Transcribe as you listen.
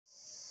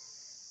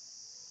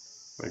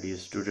My dear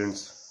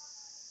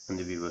students and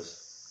the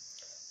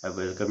viewers, I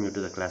welcome you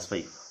to the class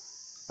 5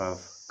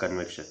 of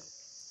convection,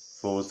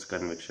 forced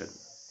convection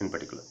in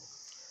particular.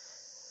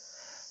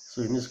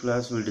 So in this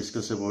class we'll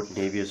discuss about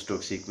Navier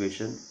Stokes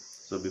equation.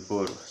 So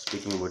before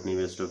speaking about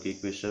Navier Stokes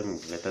equation,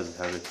 let us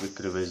have a quick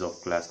revise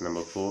of class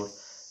number 4,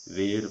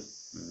 where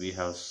we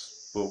have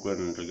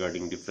spoken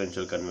regarding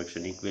differential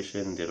convection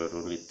equation. There are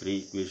only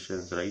 3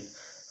 equations, right?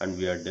 And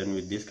we are done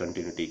with this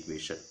continuity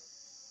equation,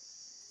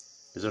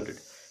 isn't it?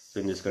 So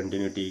in this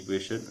continuity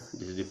equation,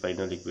 this is the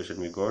final equation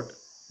we got.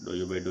 Dou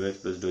u by dou x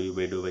plus dou u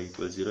by dou y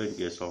equals 0. In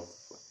case of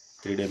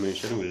 3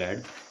 dimension, we'll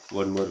add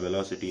one more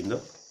velocity in the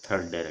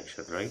third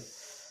direction, right?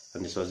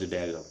 And this was the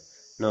diagram.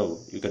 Now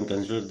you can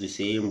consider the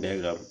same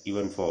diagram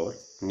even for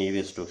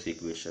Navier Stokes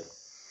equation.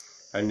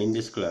 And in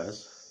this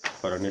class,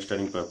 for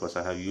understanding purpose,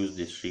 I have used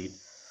this sheet.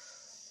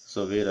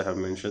 So where I have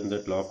mentioned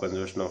that law of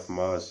conservation of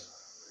mass,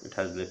 it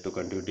has led to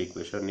continuity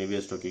equation.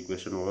 Navier Stokes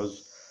equation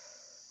was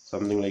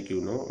something like,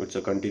 it's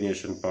a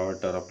continuation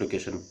part or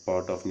application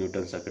part of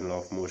Newton's second law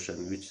of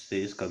motion, which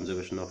says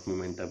conservation of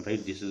momentum,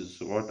 right? This is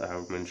what I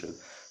have mentioned.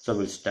 So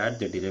we'll start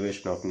the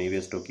derivation of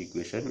Navier Stokes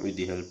equation with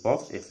the help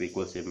of F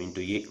equals m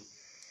into a.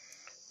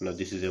 Now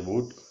this is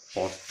about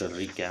faster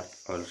recap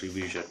or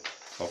revision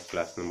of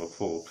class number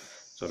 4.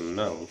 So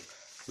now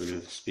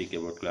we'll speak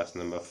about class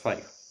number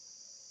 5,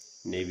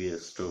 Navier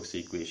Stokes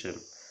equation.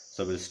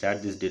 So we'll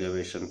start this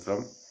derivation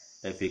from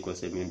F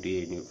equals m into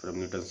a from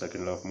Newton's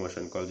second law of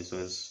motion. Call this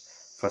as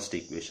first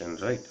equation,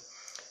 right?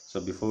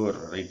 So before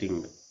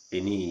writing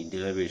any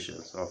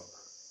derivations of,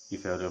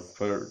 if you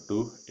refer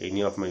to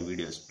any of my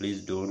videos,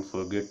 please don't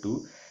forget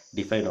to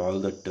define all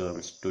the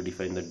terms, to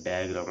define the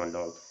diagram and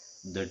all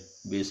the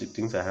basic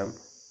things I am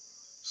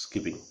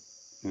skipping.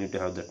 You need to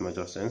have that much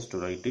of sense to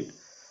write it,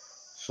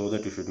 so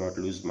that you should not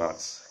lose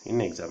marks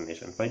in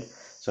examination, fine?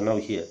 So now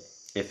here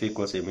F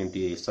equals m into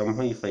a.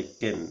 Somehow if I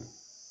can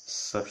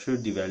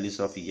substitute the values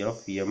of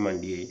F, M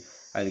and A,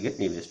 I'll get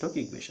Navier Stokes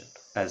equation.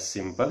 As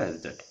simple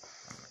as that.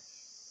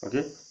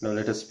 Okay, now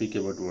let us speak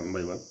about one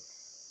by one.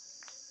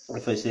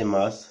 If I say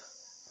mass,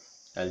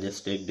 I'll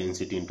just take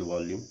density into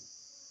volume,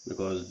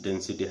 because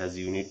density has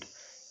unit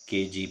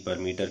kg per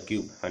meter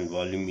cube and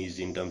volume is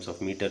in terms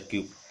of meter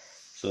cube.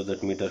 So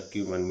that meter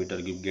cube and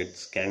meter cube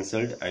gets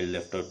cancelled. I'll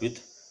left out with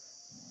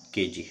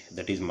kg,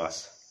 that is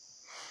mass.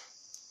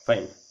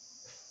 Fine.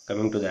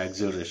 Coming to the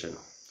acceleration,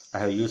 I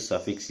have used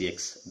suffix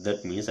x.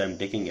 That means I am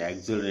taking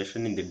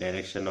acceleration in the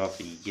direction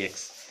of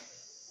x.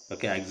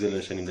 Okay,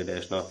 acceleration in the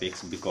direction of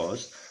x,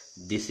 because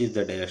this is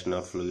the direction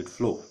of fluid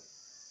flow,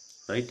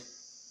 right?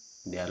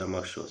 The arrow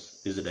mark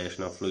shows this is the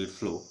direction of fluid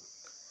flow.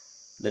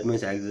 That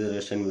means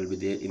acceleration will be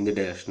there in the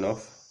direction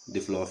of the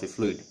flow of a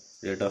fluid.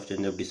 Rate of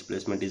change of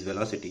displacement is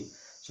velocity.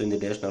 So in the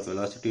direction of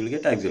velocity, you will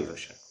get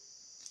acceleration.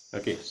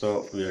 Okay,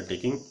 so we are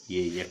taking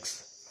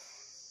ax.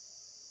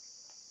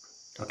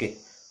 Okay.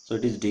 So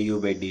it is du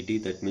by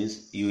dt, that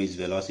means u is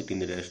velocity in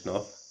the direction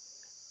of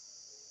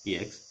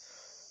x.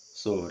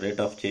 So rate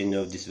of change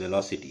of this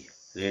velocity,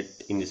 rate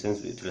in the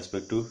sense with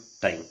respect to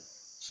time.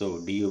 So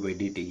du by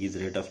dt is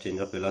rate of change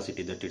of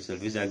velocity, that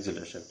itself is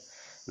acceleration.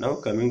 Now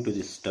coming to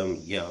this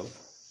term F,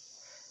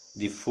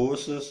 the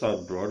forces are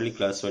broadly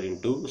classified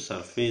into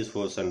surface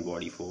force and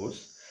body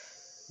force.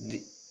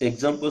 The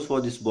examples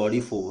for this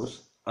body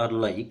force are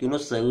like,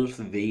 self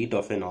weight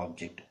of an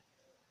object.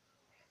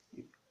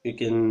 You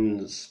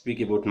can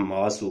speak about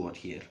mass over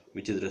here,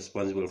 which is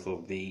responsible for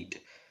weight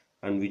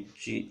and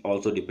which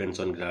also depends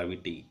on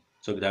gravity.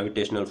 So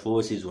gravitational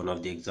force is one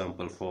of the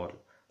example for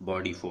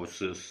body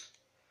forces.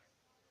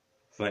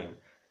 Fine.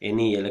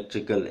 Any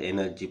electrical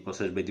energy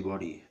possessed by the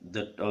body,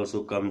 that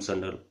also comes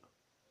under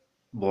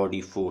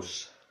body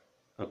force.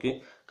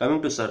 Okay.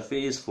 Coming to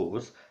surface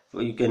force,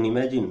 you can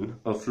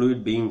imagine a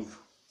fluid being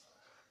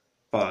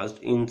passed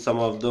in some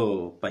of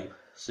the pipe.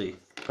 Say,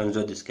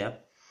 consider this cap.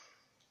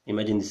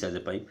 Imagine this as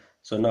a pipe.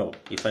 So now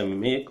if I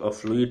make a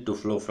fluid to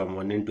flow from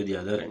one end to the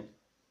other end,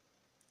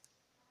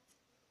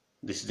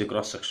 this is the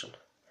cross section.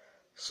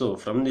 So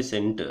from the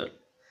center,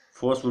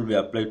 force will be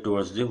applied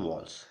towards the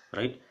walls,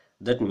 right?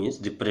 That means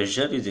the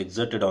pressure is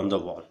exerted on the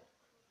wall.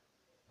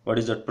 What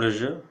is that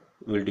pressure?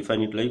 We'll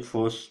define it like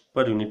force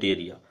per unit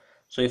area.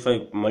 So if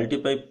I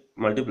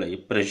multiply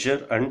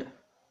pressure and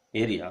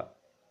area,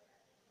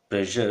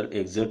 pressure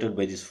exerted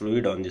by this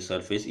fluid on the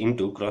surface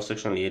into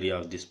cross-sectional area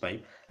of this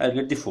pipe, I'll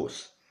get the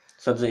force.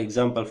 So the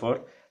example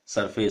for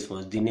surface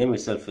force, the name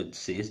itself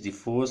says the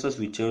forces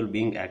which are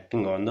being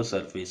acting on the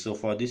surface. So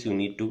for this you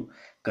need to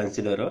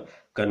consider a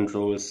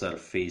control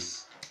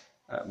surface.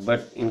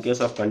 But in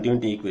case of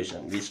continuity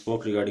equation, we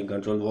spoke regarding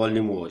control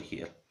volume over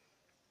here.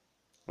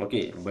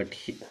 Okay, but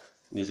this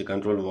is a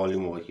control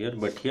volume over here,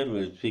 but here we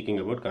are speaking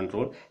about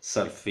control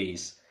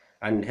surface,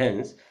 and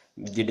hence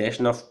the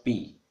direction of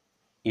P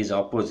is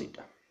opposite.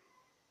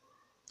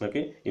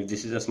 Okay, if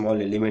this is a small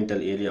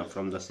elemental area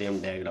from the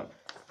same diagram,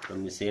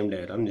 this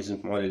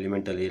is small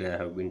elemental area I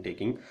have been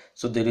taking.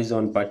 So there is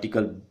one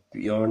particle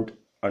beyond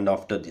and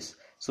after this.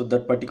 So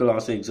that particle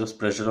also exerts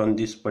pressure on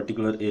this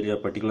particular area,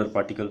 particular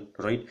particle,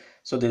 right?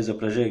 So there is a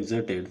pressure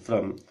exerted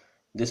from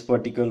this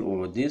particle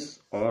over this,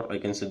 or I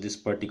can say this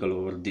particle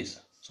over this.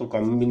 So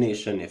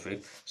combination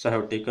effect. So I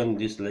have taken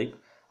this like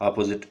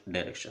opposite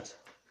directions.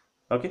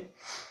 Okay,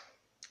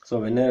 so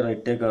when I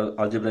take a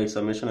algebraic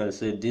summation, I'll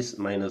say this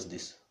minus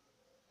this,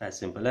 as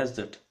simple as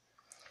that.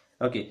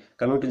 Okay,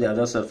 coming to the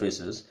other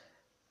surfaces,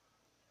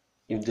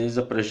 if there is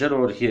a pressure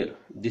over here,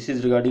 this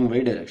is regarding y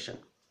direction,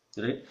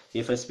 right?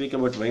 If I speak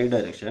about y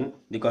direction,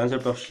 the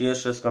concept of shear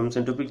stress comes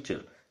into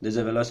picture. There is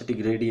a velocity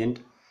gradient,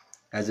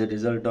 as a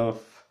result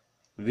of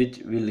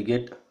which we'll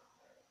get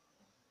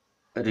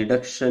a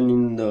reduction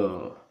in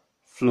the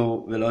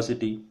flow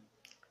velocity,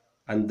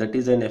 and that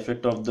is an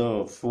effect of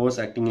the force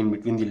acting in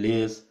between the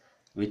layers,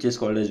 which is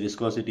called as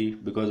viscosity,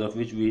 because of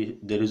which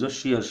there is a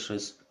shear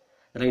stress,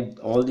 right?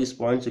 All these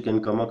points you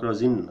can come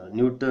across in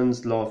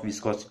Newton's law of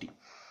viscosity.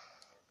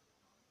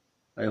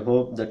 I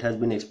hope that has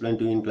been explained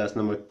to you in class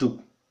number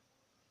 2.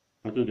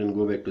 Okay, you can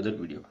go back to that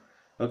video.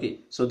 Okay,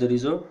 so there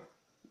is a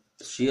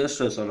shear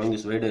stress along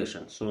this y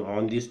direction. So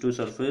on these two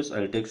surfaces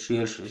I'll take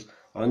shear stress,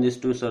 on these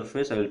two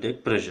surfaces I'll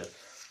take pressure,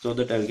 so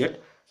that I'll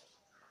get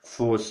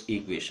force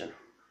equation.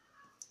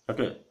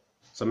 Okay,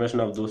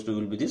 summation of those two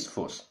will be this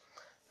force.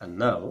 And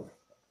now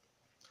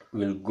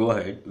we'll go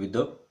ahead with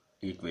the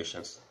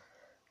equations.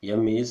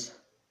 M is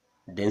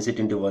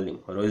density into volume,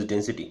 rho is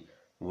density,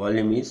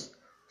 volume is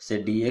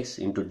say dx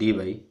into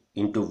dy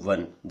into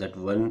 1, that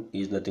 1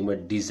 is nothing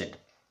but dz.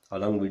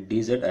 Along with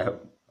dz I have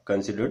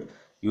considered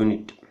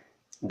unit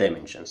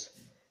dimensions.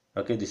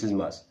 Okay, this is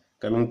mass.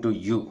 Coming to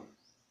u,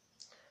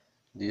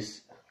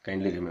 this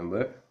kindly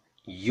remember,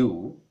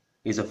 u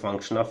is a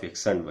function of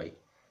x and y.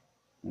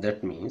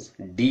 That means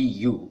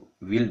du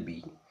will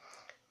be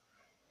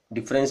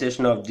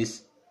differentiation of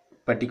this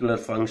particular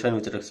function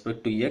with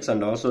respect to x,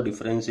 and also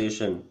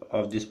differentiation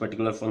of this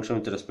particular function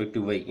with respect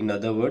to y. In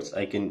other words,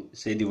 I can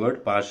say the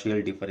word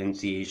partial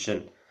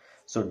differentiation.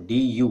 So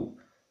du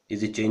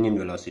is the change in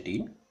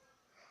velocity.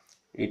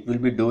 It will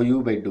be dou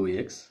u by dou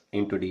x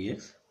into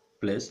dx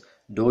plus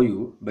dou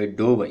u by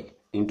dou y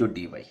into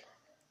dy.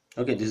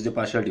 Okay, this is the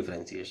partial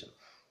differentiation.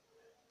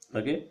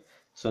 Okay,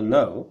 so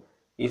now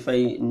if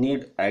I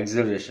need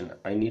acceleration,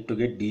 I need to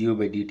get du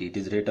by dt. It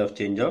is rate of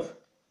change of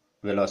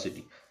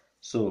velocity.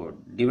 So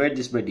divide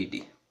this by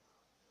dt.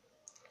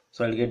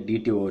 So I'll get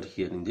dt over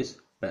here in this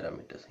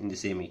parameters in the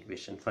same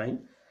equation.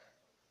 Fine.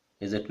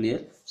 Is that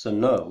clear? So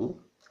now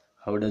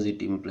how does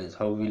it implies?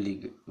 How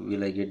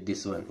will I get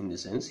this one? In the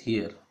sense,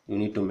 here you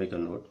need to make a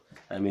note.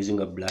 I'm using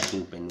a black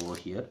ink pen over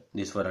here.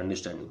 This for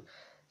understanding.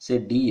 Say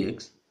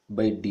dx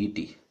by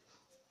dt.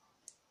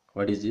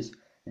 What is this?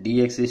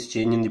 Dx is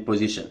change in the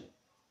position.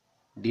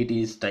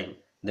 Dt is time.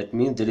 That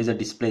means there is a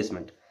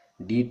displacement.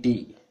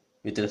 Dt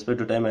with respect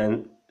to time I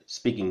am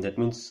speaking. That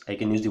means I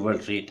can use the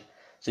word rate.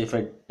 So if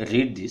I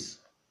read this,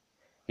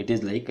 it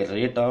is like a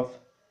rate of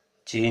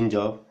change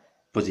of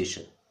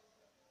position,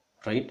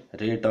 right?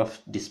 Rate of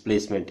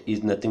displacement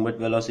is nothing but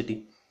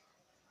velocity.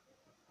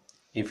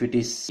 If it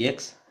is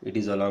x, it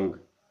is along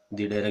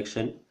the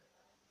direction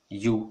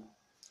u.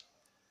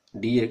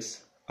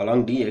 Dx,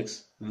 along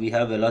dx we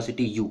have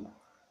velocity u,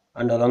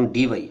 and along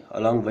dy,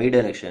 along y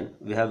direction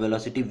we have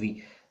velocity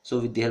v. So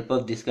with the help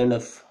of this kind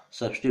of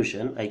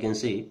substitution, I can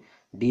say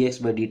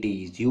dx by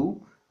dt is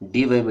u,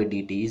 dy by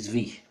dt is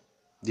v.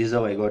 This is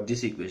how I got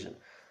this equation.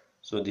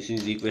 So this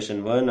is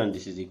equation 1 and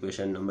this is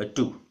equation number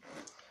 2.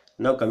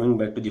 Now coming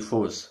back to the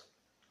force,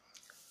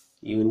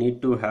 you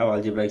need to have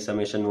algebraic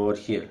summation over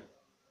here.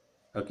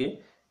 Okay,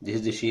 this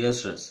is the shear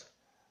stress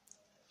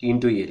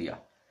into area.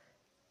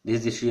 This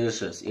is the shear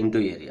stress into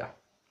area.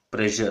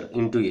 Pressure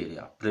into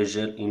area.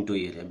 Pressure into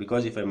area.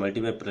 Because if I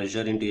multiply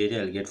pressure into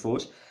area, I'll get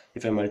force.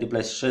 If I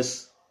multiply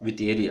stress with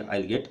area,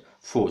 I'll get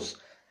force.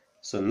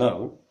 So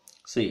now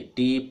say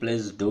T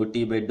plus dou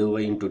T by dou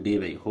y into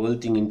dy, whole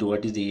thing into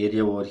what is the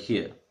area over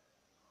here,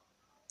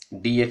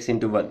 dx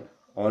into 1.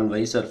 On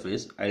y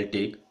surface I'll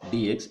take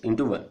dx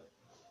into 1,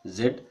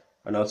 z,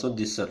 and also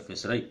this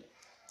surface, right?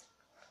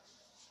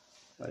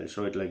 I'll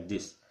show it like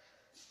this.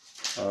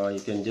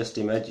 You can just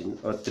imagine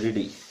a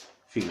 3D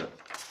figure.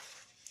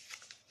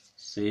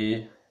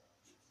 Say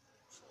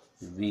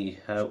we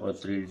have a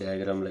 3D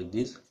diagram like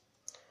this.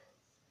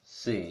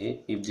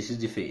 Say if this is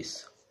the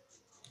face,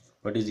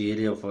 what is the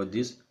area for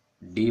this?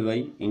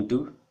 Dy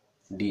into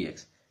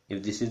dx.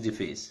 If this is the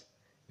face,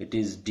 it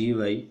is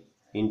dy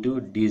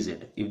into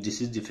dz. If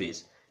this is the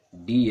face,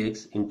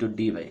 dx into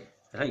dy,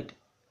 right?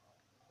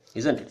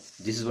 Isn't it?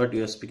 This is what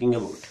we are speaking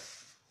about.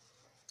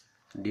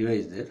 Dy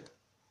is there.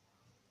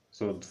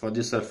 So for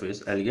this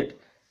surface I'll get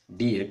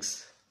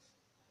dx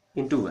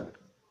into 1.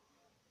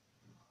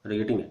 Are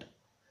you getting it?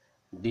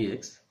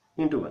 Dx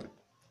into 1.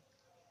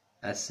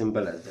 As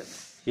simple as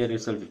that. Here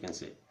itself you can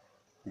say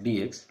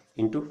dx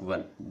into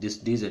 1. This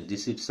dz,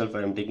 this itself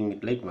I am taking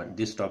it like 1.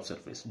 This top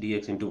surface,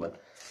 dx into 1.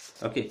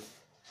 Okay.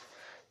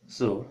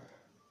 So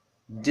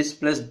this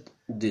plus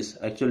this,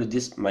 actually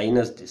this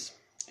minus this,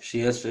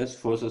 shear stress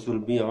forces will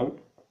be on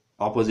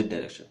opposite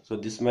direction. So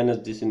this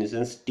minus this, in the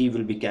sense t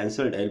will be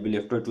cancelled. I will be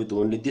left out with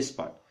only this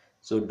part.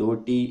 So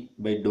dou t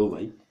by dou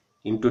y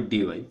into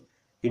dy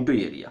into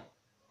area.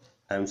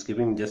 I am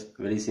skipping just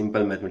very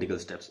simple mathematical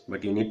steps,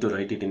 but you need to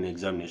write it in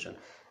examination.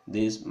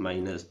 This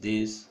minus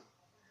this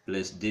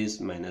plus this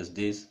minus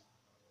this.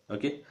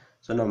 Okay,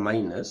 so now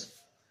minus.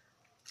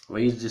 Why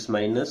is this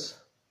minus?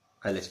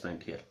 I'll explain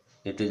it here.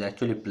 It is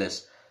actually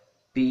plus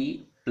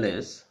p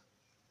plus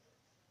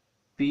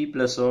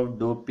of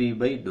dou p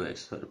by dou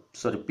x.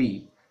 Sorry,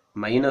 p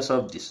minus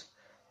of this.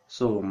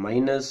 So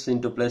minus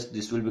into plus,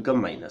 this will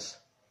become minus.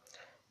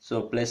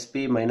 So plus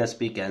p minus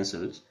p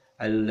cancels.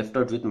 I'll left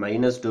out with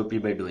minus dou p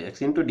by dou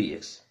x into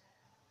dx.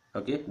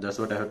 Okay, that's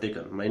what I have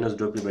taken. Minus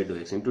dou p by dou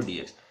x into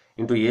dx.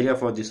 Into area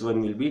for this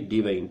one will be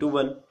dy into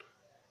 1.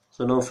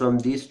 So now from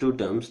these two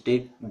terms,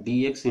 take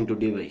dx into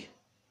dy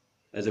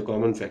as a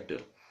common factor.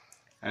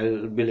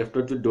 I'll be left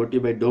out with dou t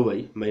by dou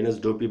y minus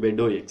dou p by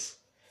dou x.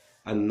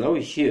 And now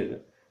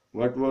here,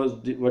 what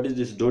is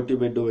this dou t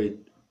by dou y?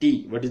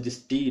 T. What is this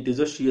T? It is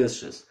a shear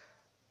stress,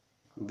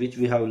 which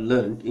we have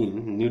learned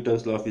in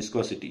Newton's law of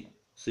viscosity.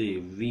 See,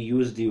 we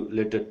use the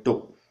letter τ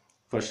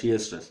for shear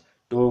stress.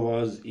 Τ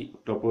was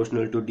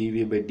proportional to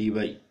dv by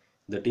dy,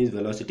 that is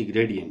velocity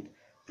gradient.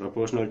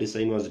 Proportionality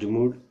sign was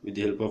removed with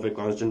the help of a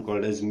constant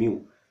called as mu.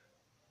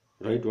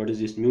 Right? What is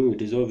this mu?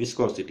 It is a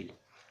viscosity.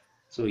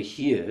 So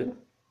here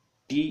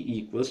T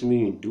equals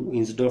mu into,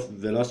 instead of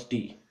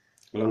velocity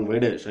along y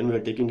direction, we are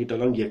taking it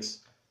along x.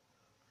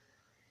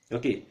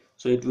 Okay,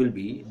 so it will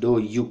be dou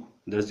u.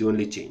 That's the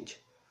only change.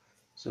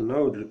 So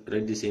now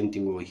write the same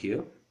thing over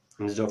here.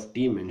 Instead of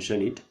t,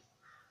 mention it.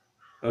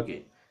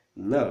 Okay,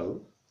 now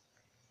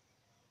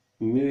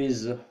mu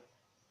is a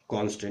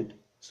constant,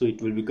 so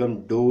it will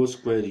become dou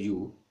square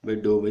u by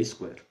dou y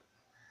square.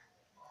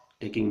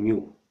 Taking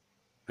mu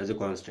as a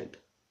constant,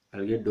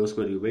 I'll get dou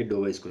square u by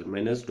dou y square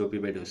minus dou p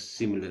by dou.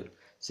 Similar,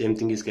 same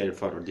thing is carried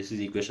forward. This is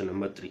equation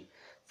number 3.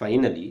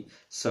 Finally,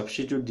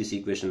 substitute this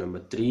equation number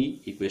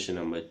 3, equation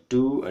number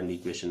 2 and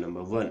equation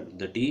number 1.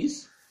 That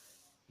is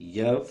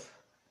F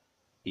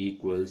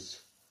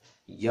equals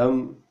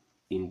m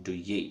into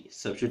a.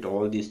 Substitute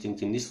all these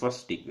things in this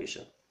first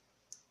equation.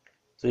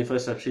 So if I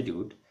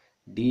substitute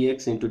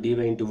dx into dy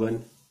into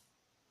 1,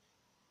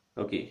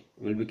 okay,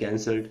 will be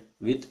cancelled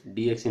with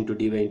dx into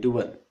dy into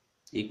 1,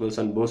 equals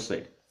on both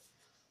sides,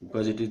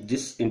 because it is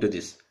this into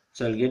this.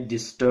 So I'll get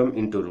this term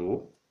into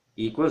rho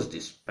equals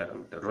this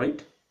parameter,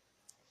 right?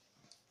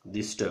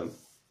 This term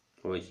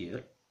over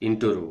here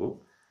into rho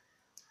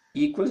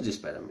equals this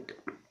parameter.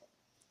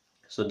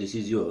 So this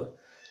is your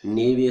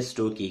Navier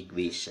Stokes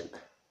equation,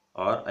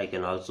 or I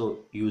can also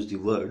use the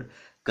word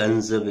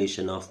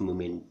conservation of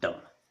momentum.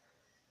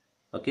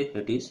 Okay,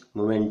 it is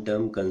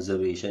momentum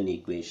conservation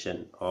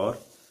equation, or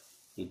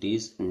it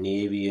is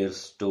Navier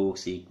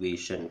Stokes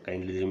equation.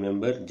 Kindly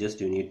remember,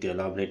 just you need to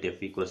elaborate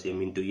F equals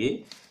m into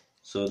a,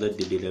 so that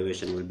the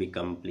derivation will be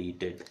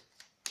completed.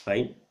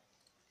 Fine.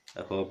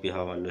 I hope you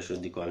have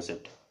understood the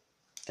concept.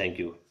 Thank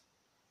you.